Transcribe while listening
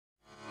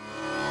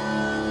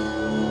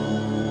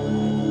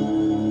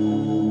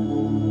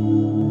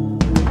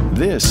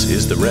This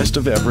is the Rest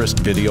of Everest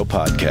video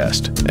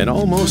podcast, an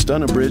almost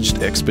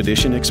unabridged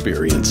expedition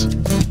experience.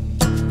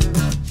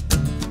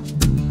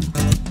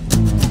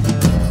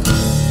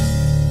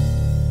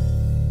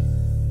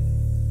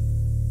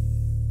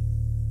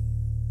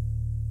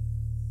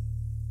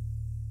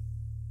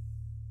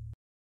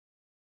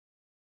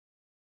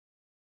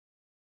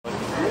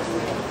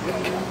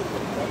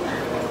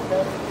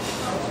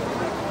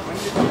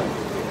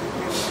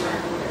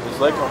 It's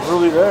like I'm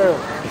really there.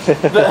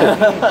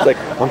 It's like,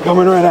 I'm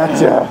coming right at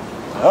you.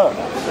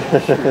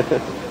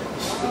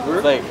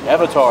 It's like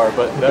Avatar,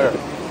 but better.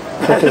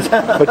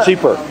 But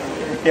cheaper.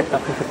 Yeah.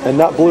 And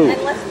not blue.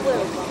 And less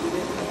blue.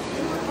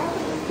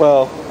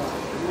 Well.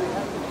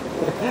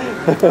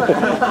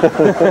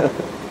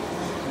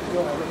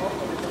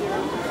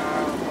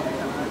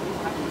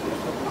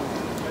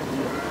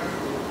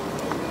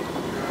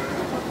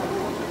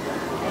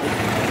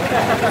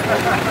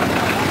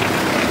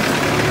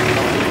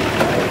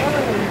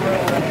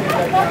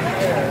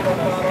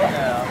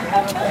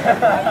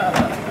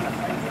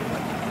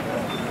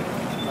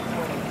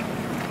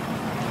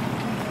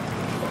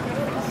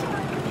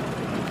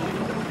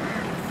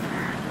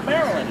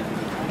 Maryland.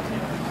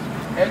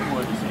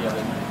 Edgewood is the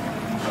other.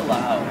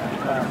 Wow.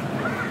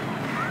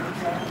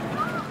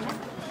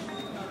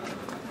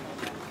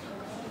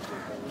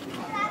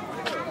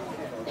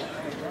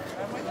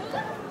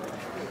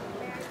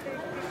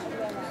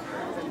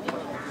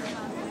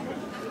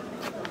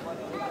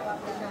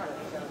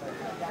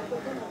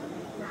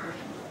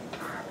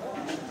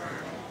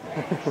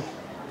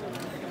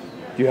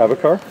 Do you have a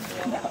car?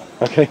 No.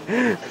 Okay.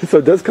 So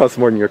it does cost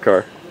more than your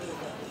car.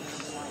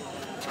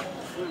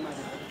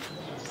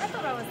 I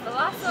thought I was the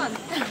last one.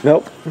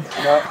 Nope.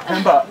 No,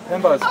 Pemba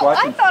is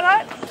watching. I thought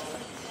I...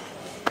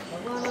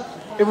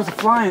 It was a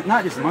flying,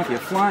 not just a monkey, a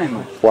flying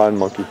monkey. Flying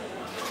monkey.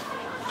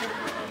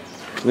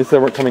 At least they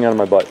weren't coming out of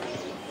my butt.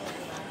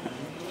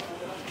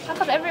 I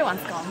thought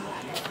everyone's gone.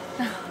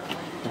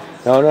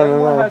 No.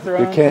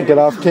 You can't get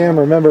off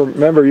camera.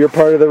 Remember, you're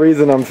part of the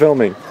reason I'm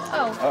filming.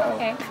 Oh,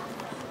 okay.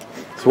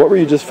 So what were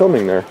you just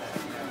filming there?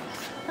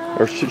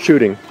 Or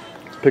shooting?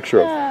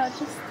 Picture of? Yeah,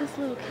 just this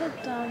little kid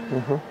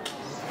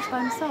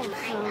by himself.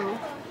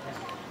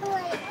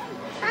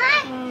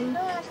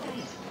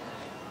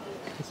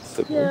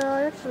 Yeah,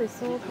 I actually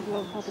saw a couple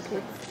of other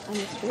kids on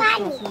the street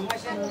last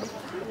night.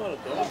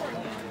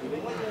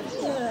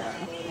 Yeah,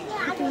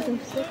 I think it's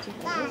interesting.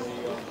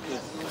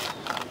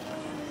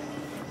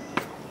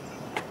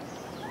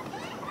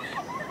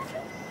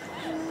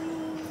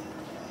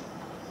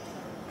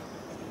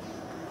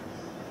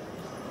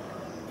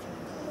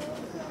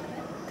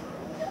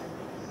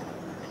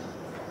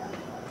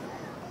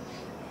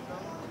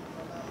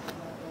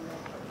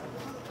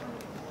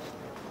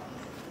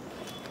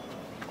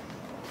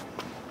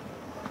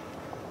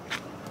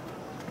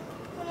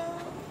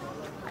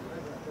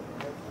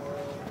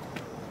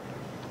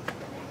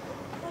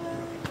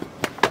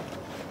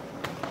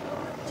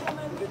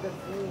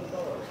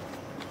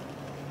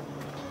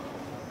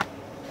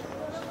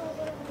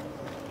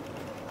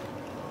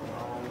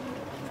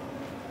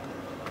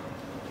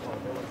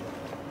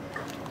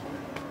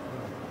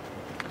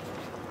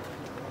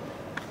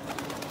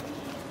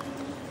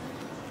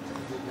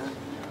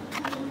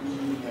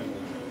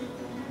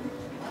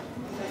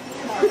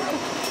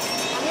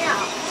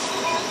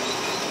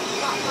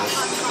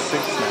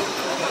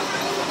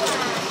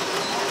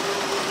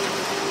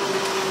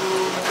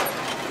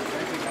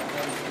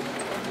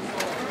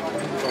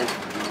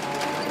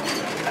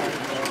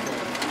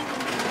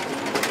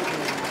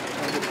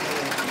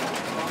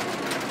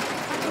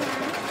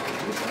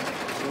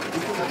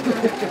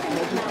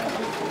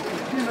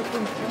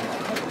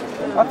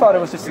 I thought it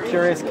was just a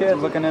curious kid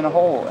looking in a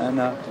hole,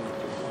 and I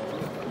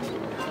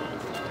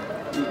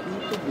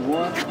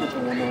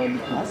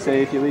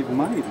say if you leave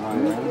money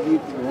behind, I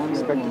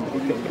expect it to be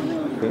taken.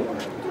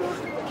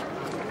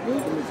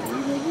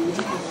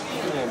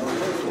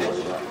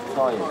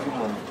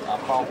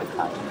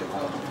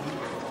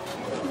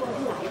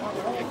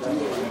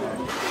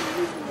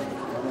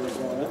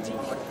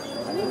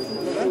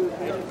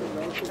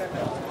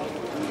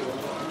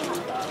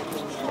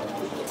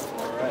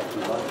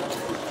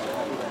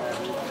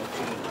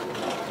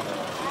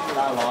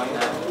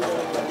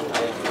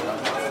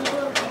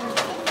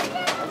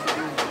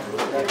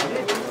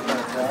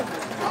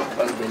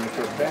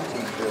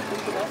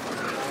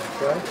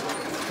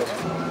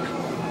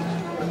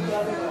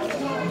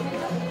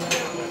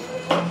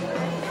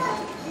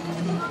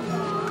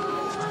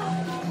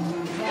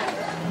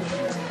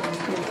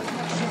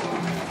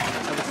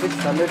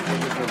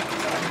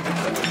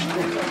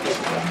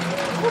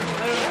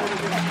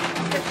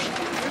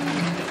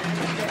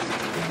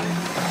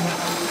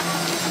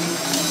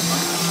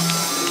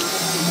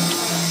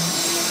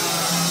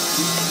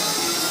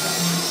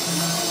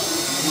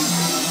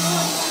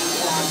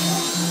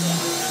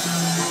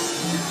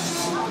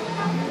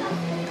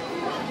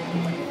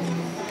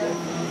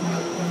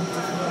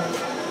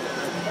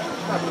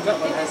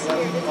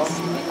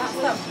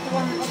 That's the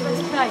one that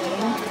was playing.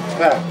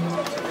 There.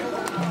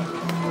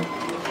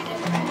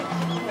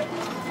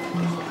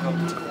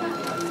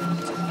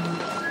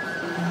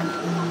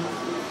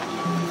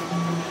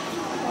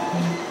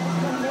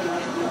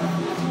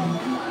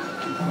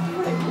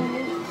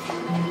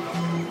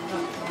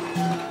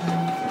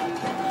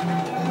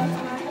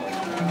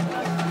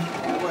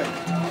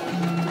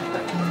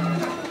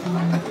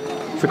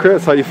 So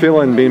Chris, how you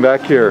feeling being back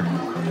here?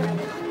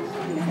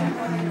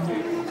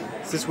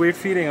 It's this weird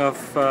feeling of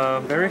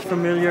very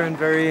familiar and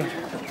very...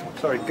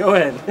 Sorry, go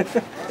ahead.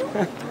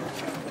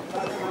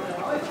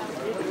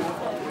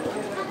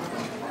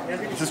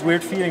 It's this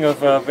weird feeling of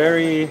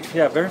very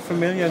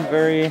familiar and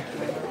very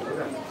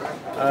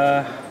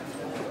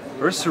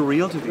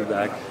surreal to be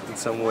back in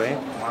some way.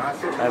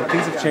 And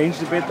things have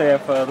changed a bit. They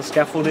have the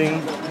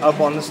scaffolding up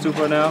on the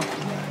stupa now,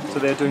 so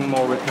they're doing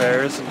more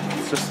repairs.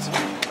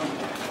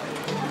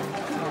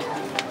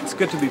 It's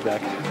good to be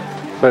back.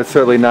 But it's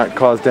certainly not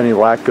caused any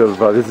lack of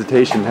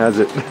visitation, has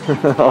it?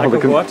 Lack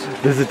of what?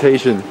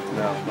 Visitation.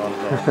 No, not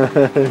at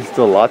all. There's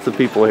still lots of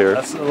people here.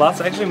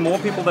 Actually more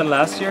people than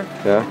last year.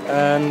 Yeah.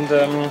 And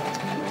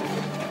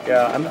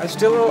I'm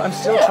still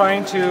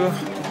trying to.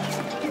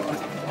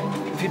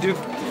 If you do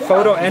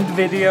photo and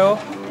video,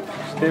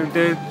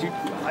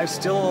 I'm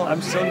still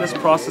in this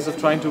process of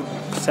trying to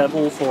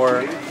settle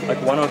for like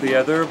one or the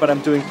other. But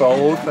I'm doing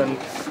both, and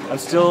I'm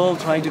still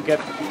trying to get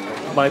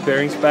my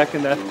bearings back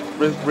in that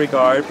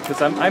regard,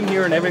 because I'm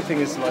here and everything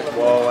is like,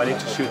 whoa, I need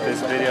to shoot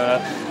this video now.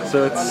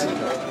 So it's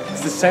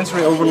the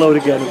sensory overload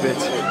again a bit.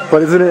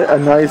 But isn't it a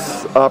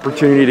nice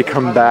opportunity to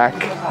come back?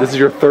 This is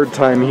your third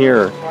time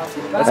here.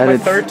 That's my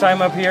third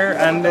time up here,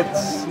 and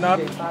it's not.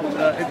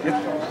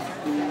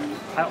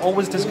 I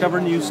always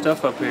discover new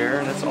stuff up here,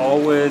 and it's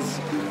always,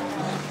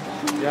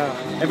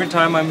 every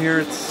time I'm here,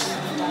 it's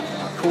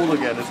cool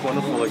again. It's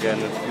wonderful again.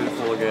 It's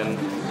beautiful again.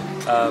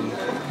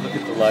 Look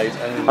at the light.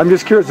 I'm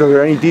just curious, are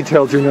there any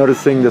details you're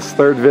noticing this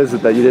third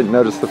visit that you didn't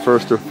notice the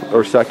first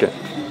or second?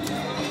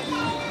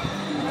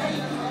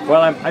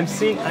 Well,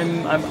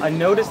 I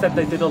noticed that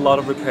they did a lot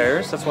of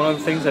repairs. That's one of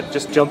the things that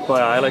just jumped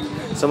my eye. Like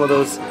some of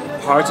those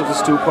parts of the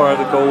stupa,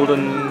 the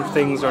golden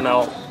things are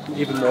now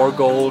even more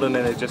golden,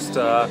 and it just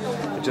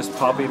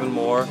pop even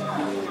more.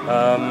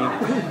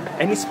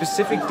 Any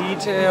specific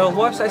detail?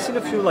 Well, I've seen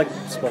a few like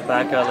small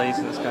back alleys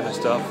and this kind of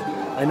stuff.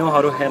 I know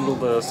how to handle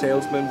the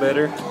salesman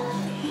better.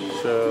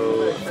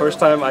 So first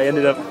time I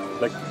ended up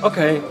like,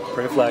 okay,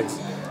 prayer flags.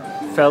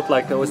 Felt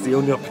like that was the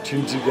only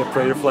opportunity to get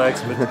prayer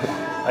flags, but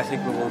I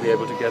think we will be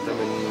able to get them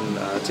in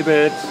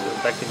Tibet,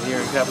 back in here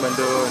in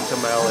Kathmandu, and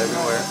Thamel,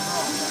 everywhere.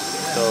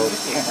 So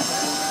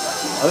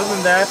other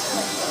than that,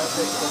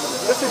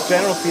 just this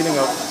general feeling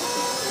of,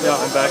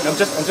 I'm back. I'm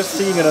just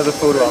seeing another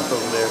photo op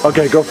over there.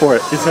 Okay, go for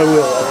it. Yes, I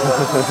will.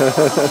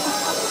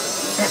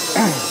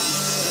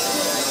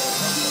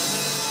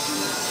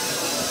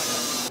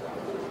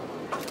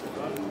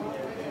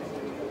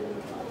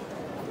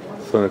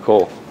 So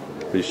Nicole,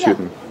 what are you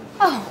shooting?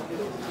 Oh,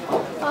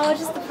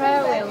 just the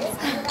prayer wheels.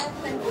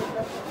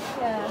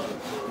 Yeah.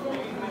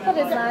 That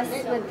is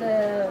nice with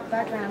the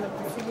background of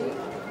the city.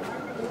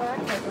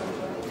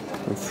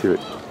 Let's see it.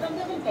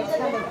 It's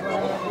kind of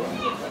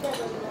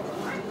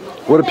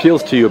What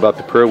appeals to you about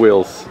the prayer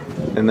wheels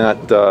in that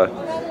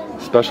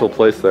special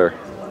place there?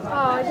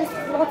 Oh, just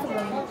lots of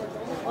them.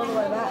 All the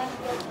way back.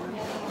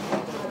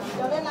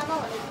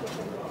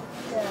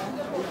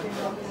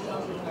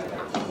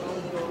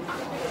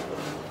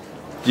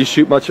 Do you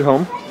shoot much at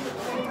home?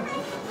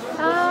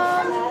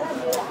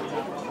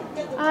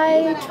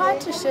 I try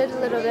to shoot a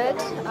little bit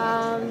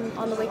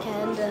on the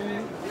weekend,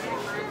 and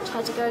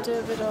try to go do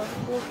a bit of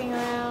walking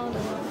around,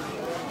 and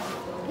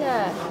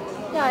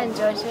I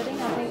enjoy shooting.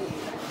 I think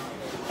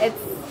it's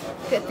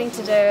a good thing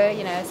to do,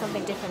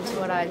 something different to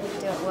what I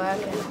do at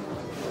work,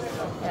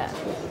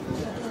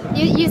 and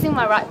using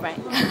my right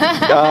brain.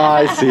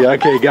 I see.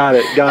 Okay, got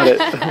it. Yes.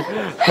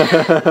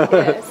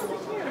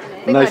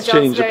 Nice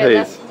change of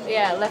pace.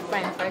 Left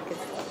brain focus.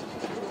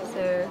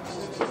 So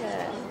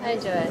I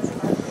enjoy it.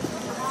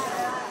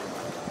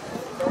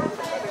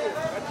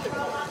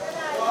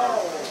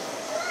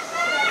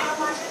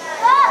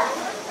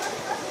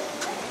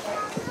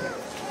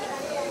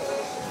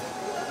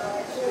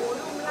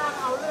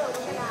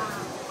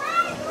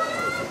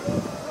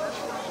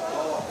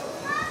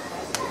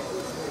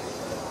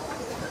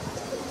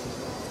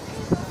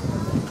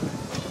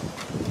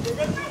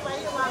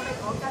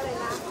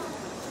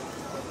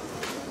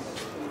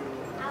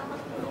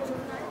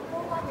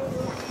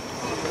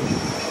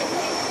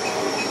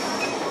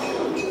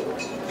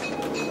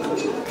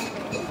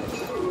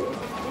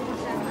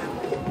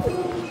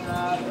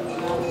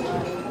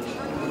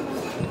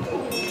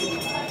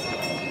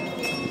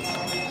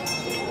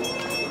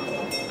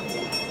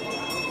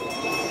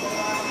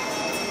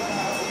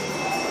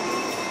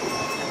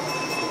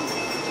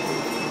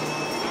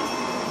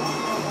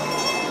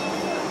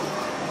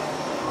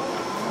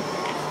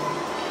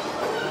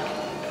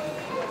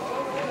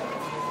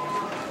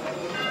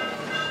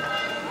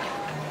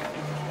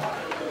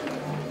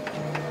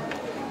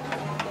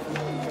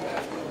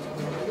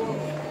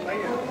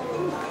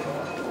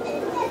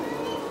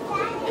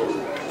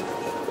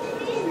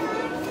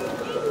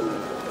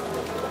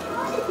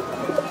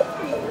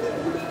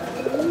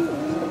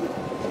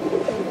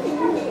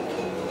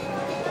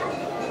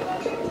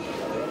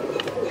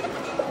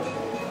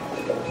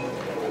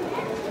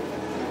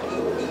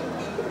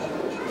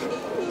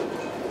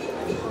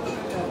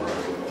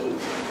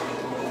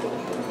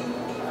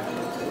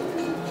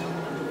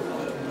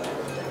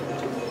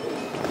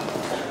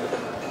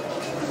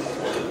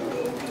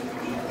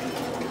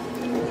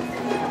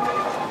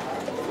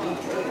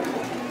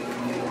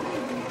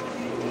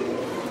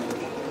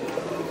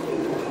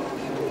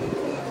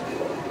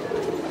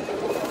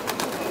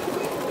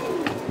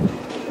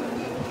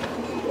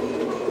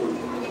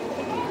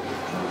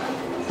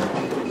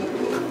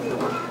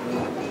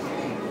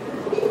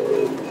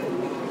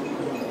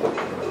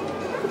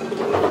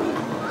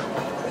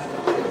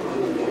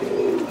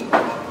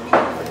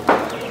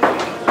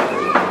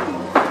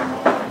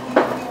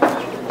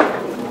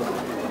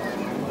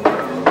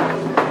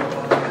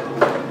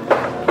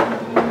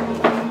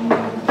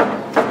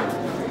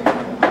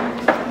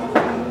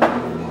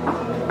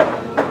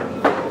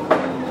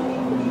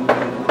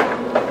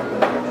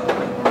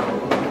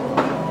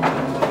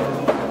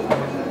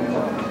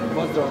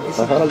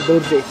 called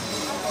Toursit.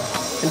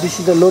 And this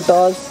is the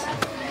lotus.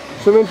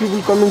 So many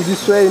people coming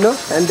this way, you know,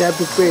 and they have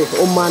to pray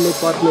Om Mane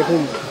Padme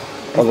Hum.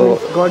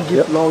 God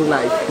give long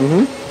life.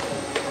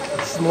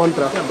 This is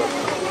mantra.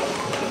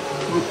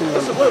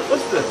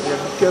 What's this?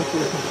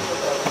 Careful.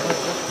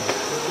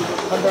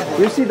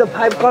 You see the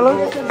 5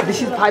 colors?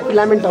 This is 5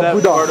 elements of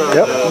Buddha.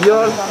 Yep.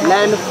 Here,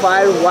 land,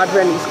 fire, water,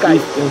 and sky.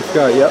 In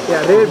sky, yep.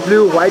 Yeah, red,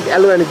 blue, white,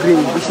 yellow, and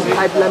green. This is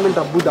 5 elements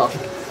of Buddha.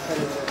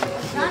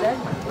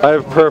 I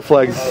have prayer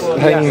flags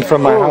hanging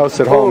from my house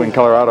at home in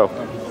Colorado.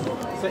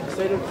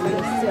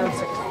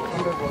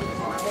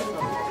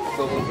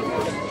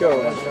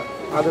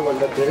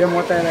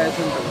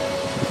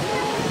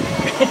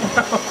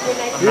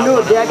 You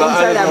know, they are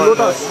inside have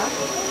lotus.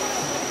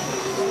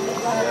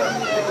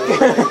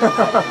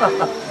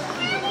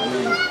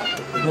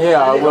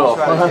 Yeah, I will.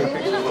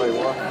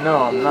 No,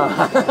 I'm not.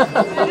 I'm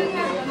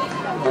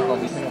not going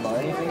to be thinking about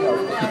anything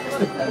else.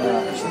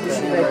 This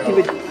is like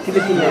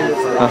Tibetan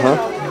language.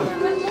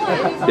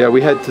 Yeah,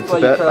 we head to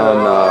Tibet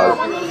on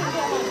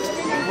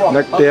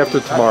next day after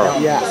tomorrow.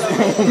 Yeah,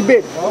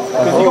 Tibet.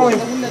 Because you're going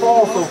to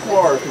fall so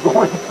far if you're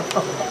going.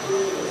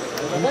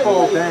 You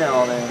fall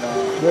down and.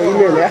 Your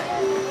email, yeah?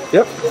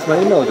 Yep, it's my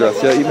email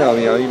address. Yeah, email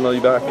me. I'll email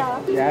you back.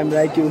 Yeah, I'm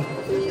like you.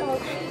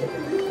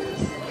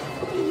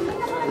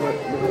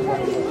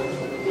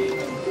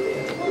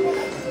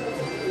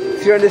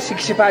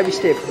 $365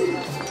 step.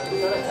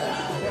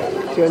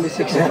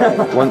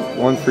 365.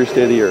 One free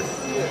stay of the year.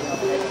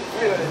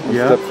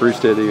 Yeah. Step free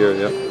stay of the year,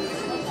 yeah.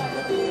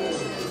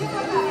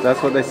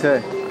 That's what they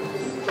say.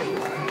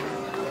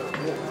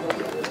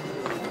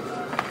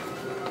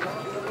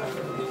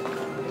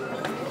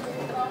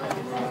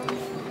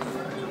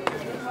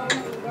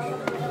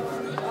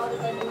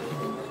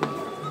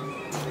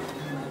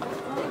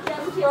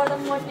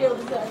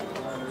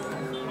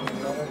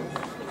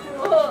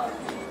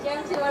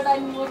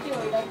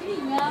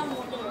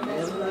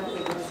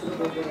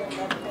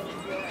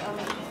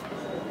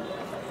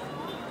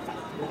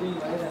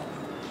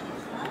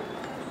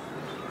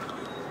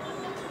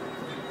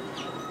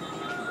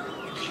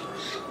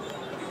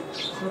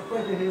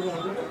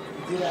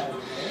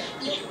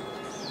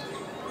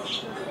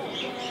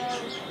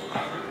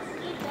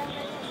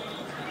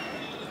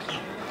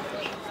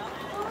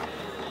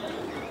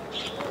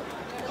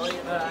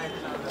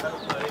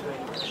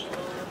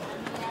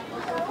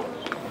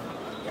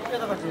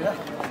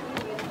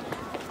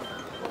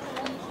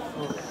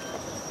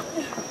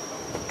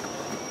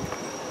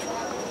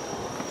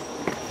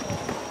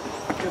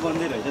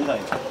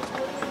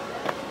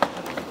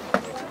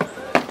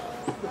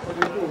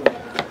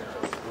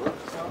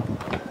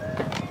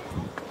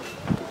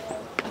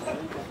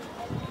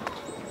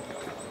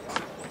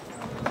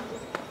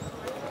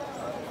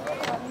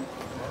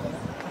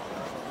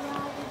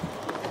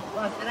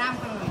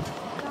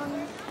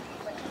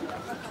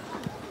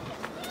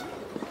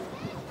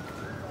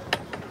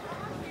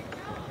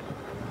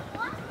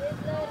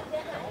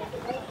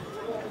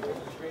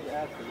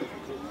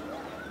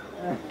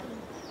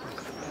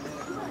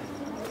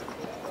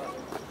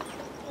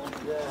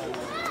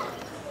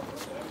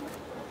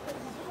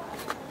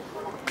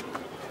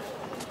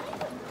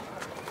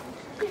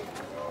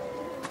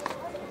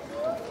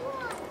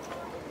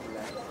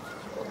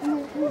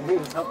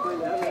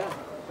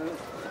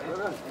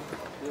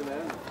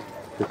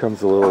 Here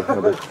comes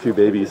another few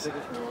babies.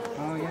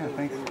 Oh yeah,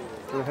 thanks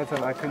for the heads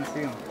up. I couldn't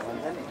see them.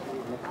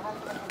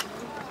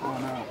 Oh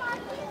no.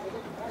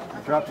 I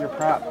dropped your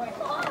prop.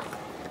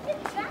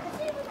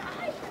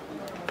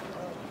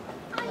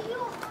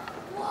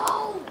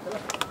 Whoa!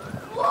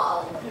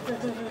 Whoa! Look at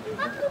the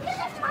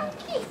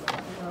monkey!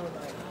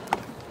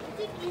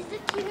 Is the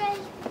chiro?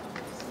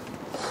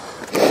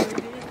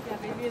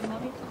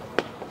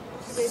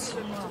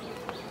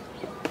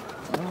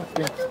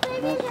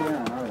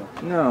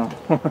 No.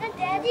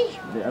 Daddy?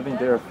 I think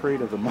they're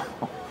afraid of the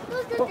mall.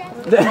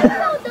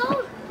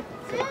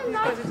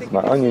 It's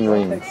my onion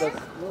rings.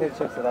 Chips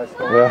that I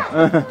stole.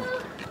 Yeah.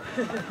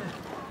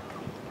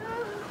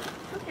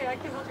 Okay, I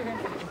can hold your hand.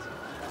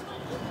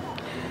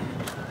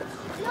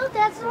 No,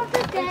 that's not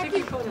the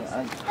daddy.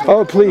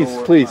 Oh,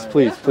 please, please,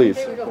 please, please.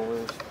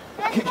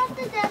 That's not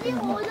the daddy.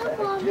 Hold on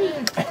for me.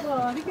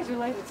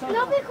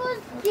 No, because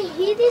the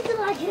heat is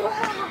like...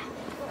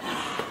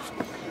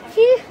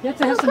 You have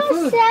to have some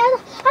food. Sad.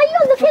 Are you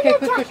looking at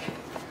that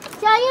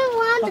giant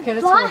one? Okay,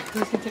 let's go.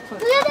 Let's take food.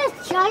 Look at that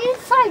giant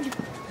side.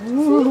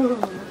 Ooh.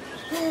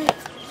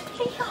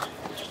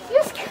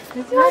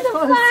 You want to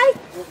fight?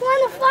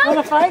 Want to fight? Want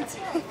to fight?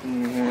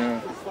 Yeah.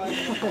 Are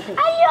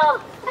you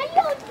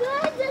good to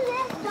let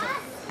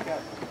that?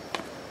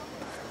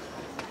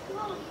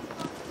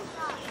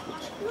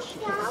 Look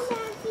down,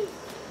 Nancy.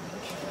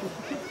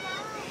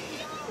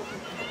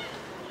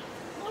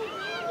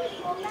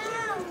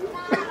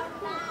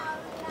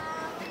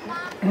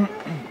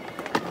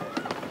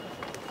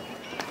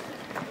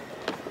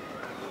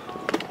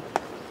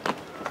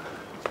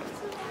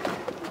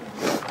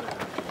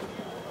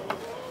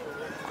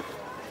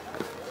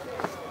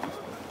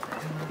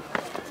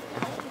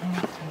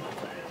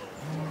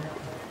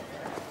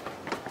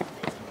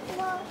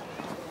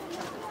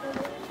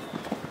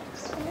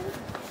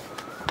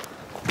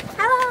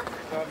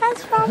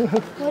 from?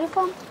 Where are you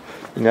from?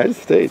 United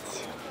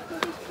States.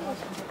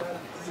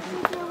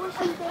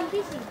 Washington,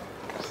 D.C.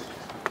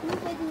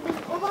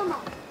 Obama.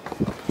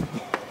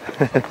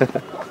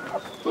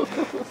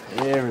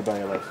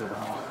 Everybody likes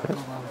Obama.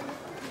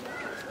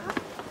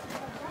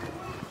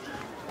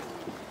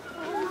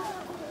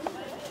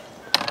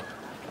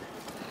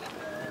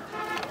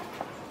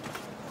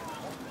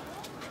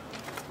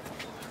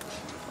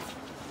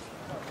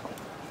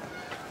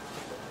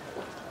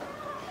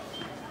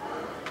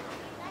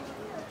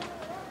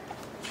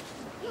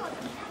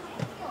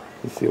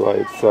 You see why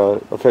it's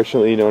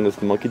affectionately known as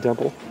the Monkey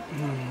Temple?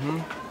 Mm-hmm.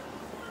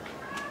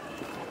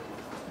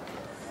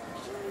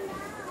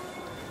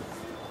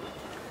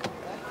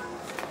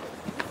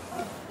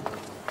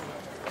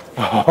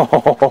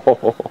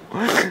 Oh,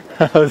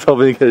 I was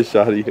hoping to get a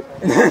shot of you.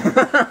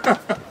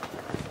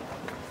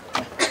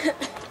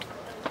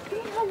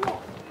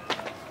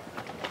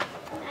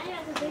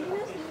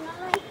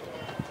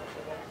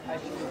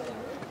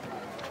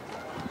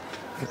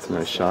 That's a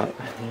nice shot.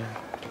 Yeah.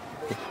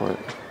 Go for it.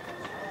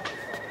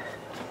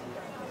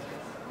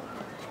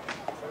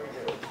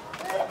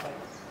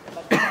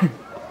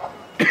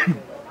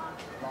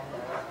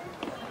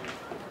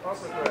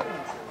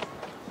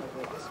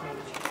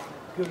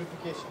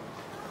 Purification.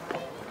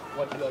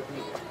 What you are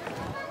doing.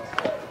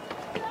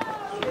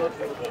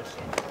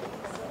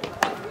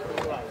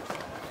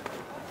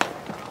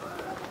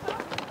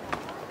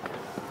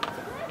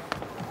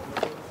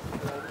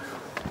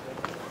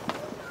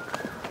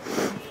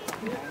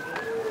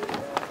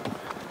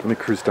 Let me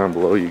cruise down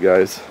below you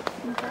guys.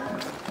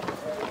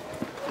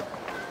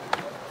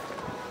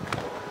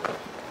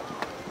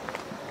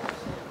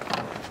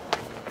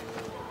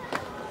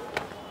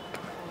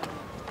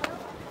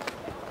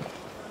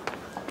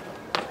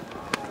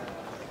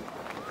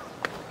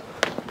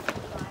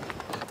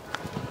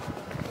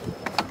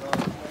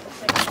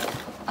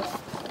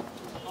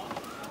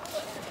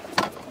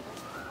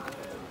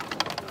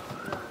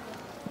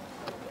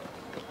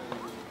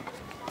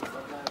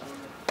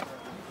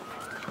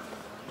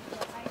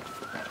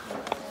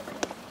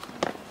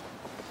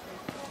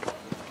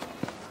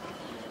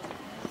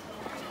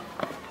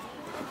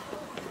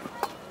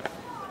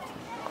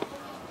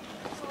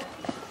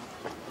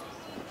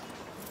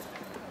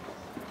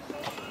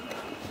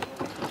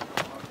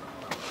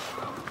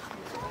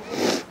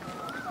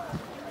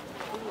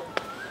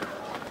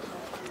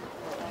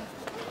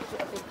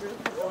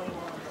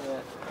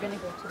 We're going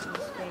to go to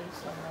this space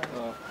and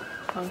the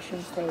function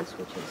space,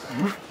 which is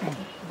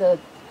the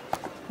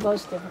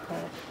most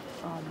difficult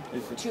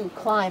to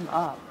climb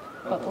up.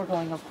 But we're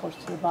going, of course,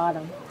 to the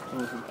bottom,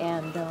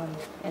 and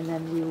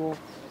then we will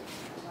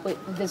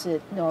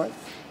visit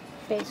North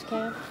Base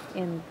Camp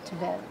in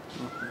Tibet,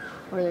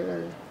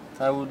 where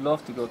I would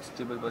love to go to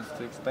Tibet, but it's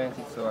too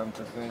expensive, so I'm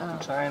just going to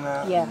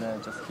China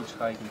and just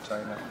hitchhike in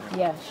China.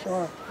 Yeah,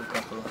 sure. For a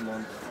couple of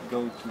months.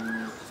 Go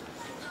to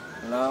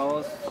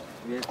Laos,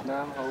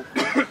 Vietnam,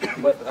 hopefully.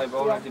 But I've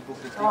already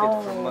booked a ticket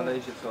from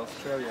Malaysia to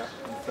Australia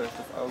on the 1st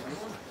of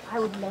August. I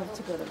would love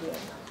to go to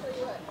Vietnam.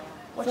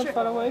 It's not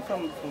far away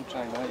from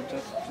China, it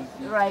just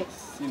right.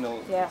 You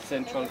know,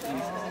 central east.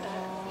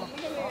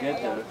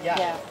 Get there.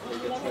 Yeah.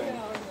 Take a train.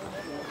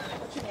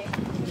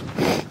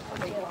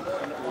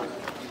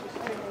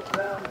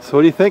 So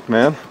what do you think,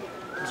 man?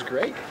 It was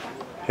great.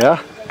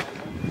 Yeah?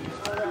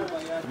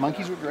 The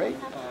monkeys were great.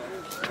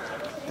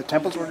 The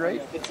temples were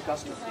great.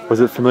 Was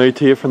it familiar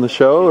to you from the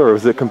show, or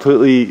was it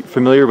completely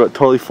familiar but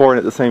totally foreign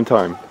at the same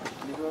time?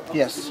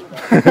 Yes.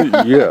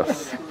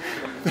 Yes.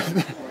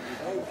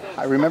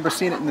 I remember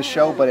seeing it in the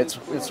show, but it's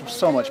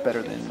so much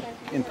better than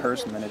in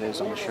person than it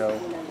is on the show.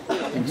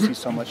 You can see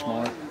so much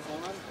more.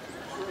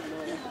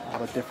 All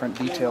the different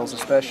details,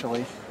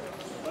 especially.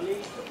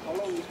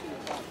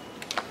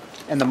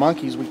 And the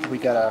monkeys, we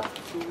got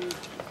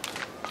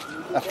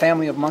a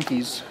family of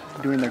monkeys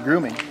doing their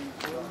grooming.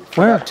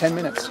 For Where? about 10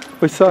 minutes.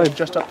 Which side?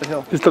 Just up the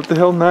hill. Just up the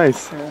hill?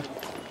 Nice. Yeah.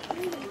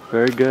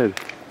 Very good.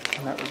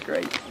 And that was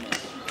great.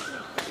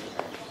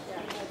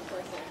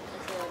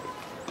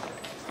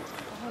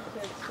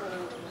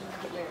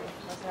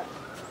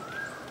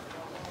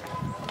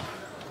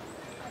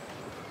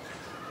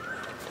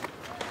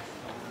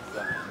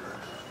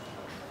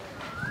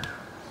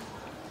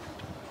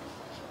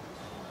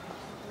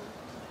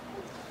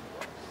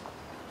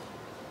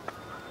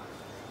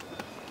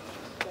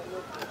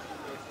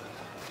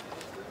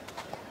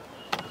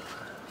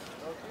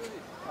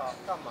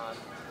 Come on.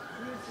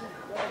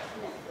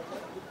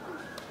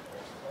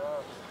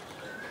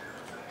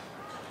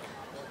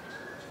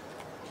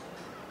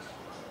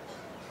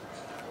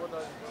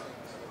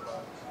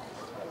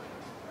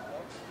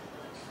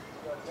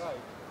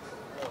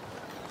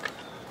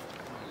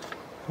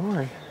 Don't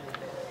worry.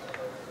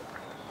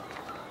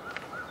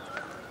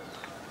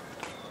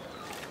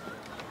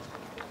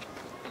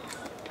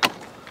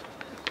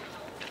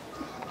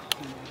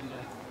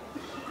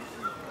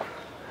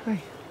 Hi.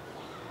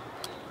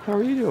 How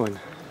are you doing?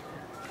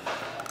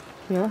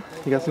 Yeah?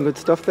 You got some good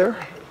stuff there?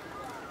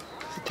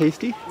 Is it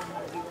tasty?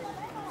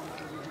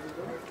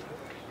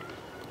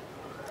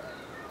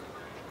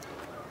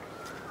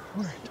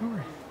 worry, don't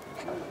worry.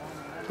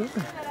 Don't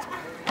worry.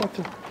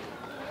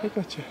 I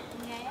got you.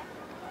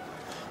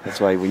 That's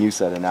why when you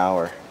said an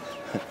hour,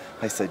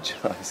 I was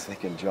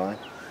thinking, John,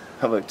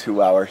 how about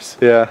 2 hours?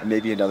 Yeah.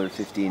 Maybe another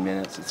 15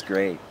 minutes. It's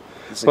great.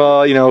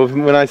 Well, you know,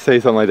 when I say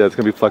something like that, it's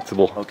gonna be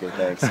flexible. Okay,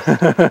 thanks.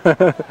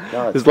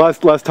 No, this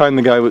last time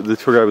the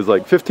tour guy was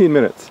like 15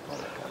 minutes.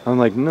 I'm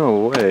like,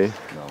 no way.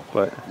 No.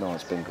 But no,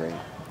 it's been great.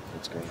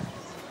 It's great.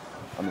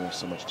 I mean, there's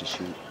so much to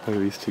shoot. Look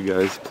at these two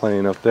guys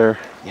playing up there.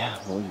 Yeah.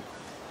 Well,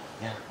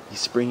 yeah. He's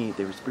springing.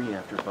 They were springing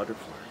after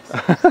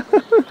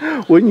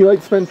butterflies. Wouldn't you like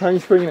to spend time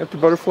springing after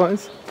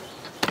butterflies?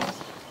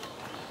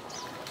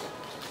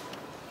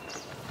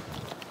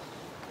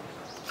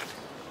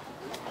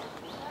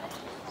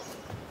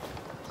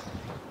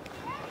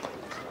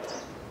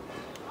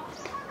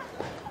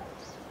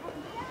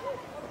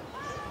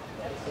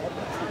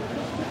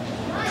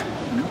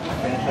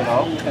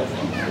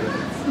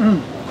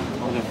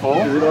 Was it full?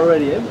 Is it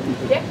already empty?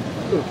 Yeah.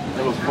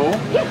 It was full?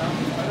 Yeah.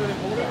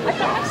 I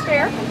got my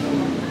spare.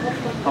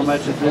 How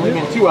much is it? Only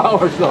been 2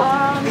 hours though.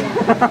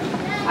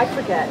 I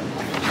forget.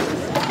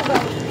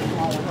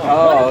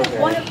 Oh, okay.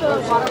 One of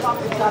the water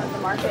bottles out of the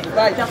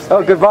market.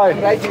 Oh, goodbye.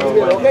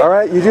 All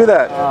right, you do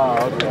that.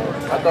 Oh, okay.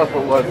 I thought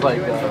it was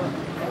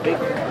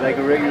like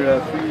a regular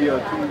 3 or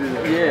 2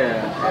 liter.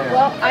 Yeah.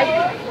 Well,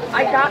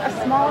 I got a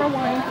smaller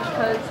one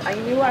because I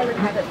knew I would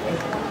have it.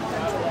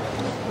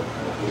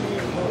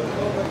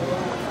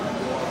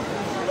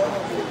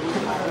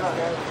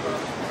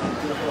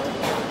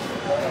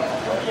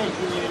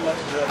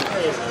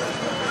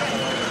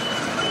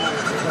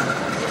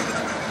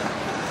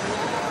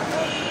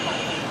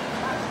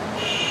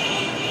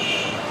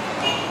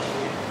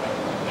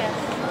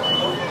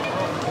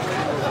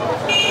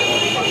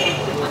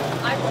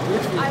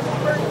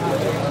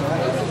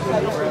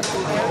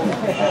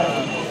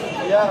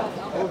 Yeah.